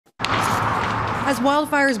As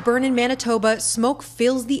wildfires burn in Manitoba, smoke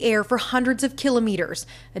fills the air for hundreds of kilometers,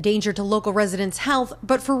 a danger to local residents' health,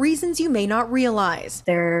 but for reasons you may not realize.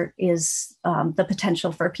 There is the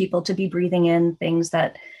potential for people to be breathing in things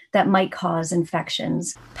that might cause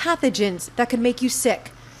infections. Pathogens that could make you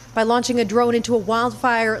sick. By launching a drone into a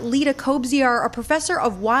wildfire, Lita Kobziar, a professor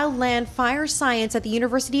of wildland fire science at the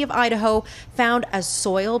University of Idaho, found as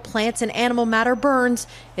soil, plants, and animal matter burns,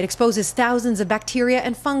 it exposes thousands of bacteria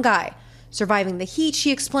and fungi. Surviving the heat, she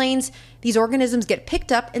explains, these organisms get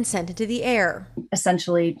picked up and sent into the air.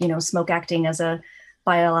 Essentially, smoke acting as a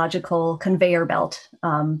biological conveyor belt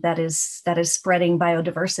that is spreading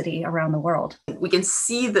biodiversity around the world. We can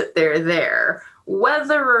see that they're there.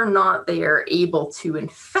 Whether or not they are able to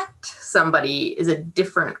infect somebody is a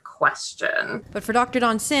different question. But for Dr.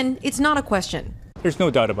 Don Sin, it's not a question. There's no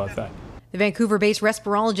doubt about that. The Vancouver-based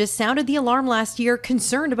respirologist sounded the alarm last year,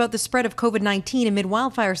 concerned about the spread of COVID-19 amid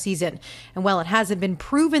wildfire season. And while it hasn't been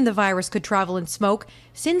proven the virus could travel in smoke,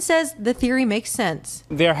 Sin says the theory makes sense.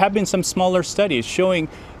 There have been some smaller studies showing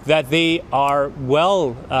that they are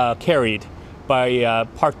well carried by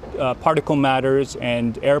particle matters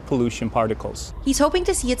and air pollution particles. He's hoping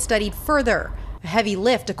to see it studied further. A heavy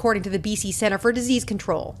lift, according to the BC Centre for Disease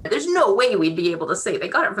Control. There's no way we'd be able to say they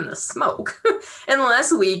got it from the smoke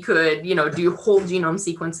unless we could, do whole genome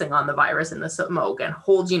sequencing on the virus in the smoke and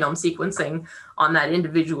whole genome sequencing on that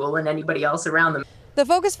individual and anybody else around them. The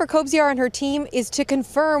focus for Kobziar and her team is to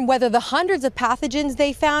confirm whether the hundreds of pathogens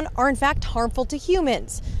they found are in fact harmful to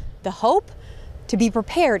humans. The hope? To be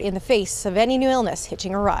prepared in the face of any new illness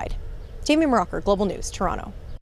hitching a ride. Jamie Mauracher, Global News, Toronto.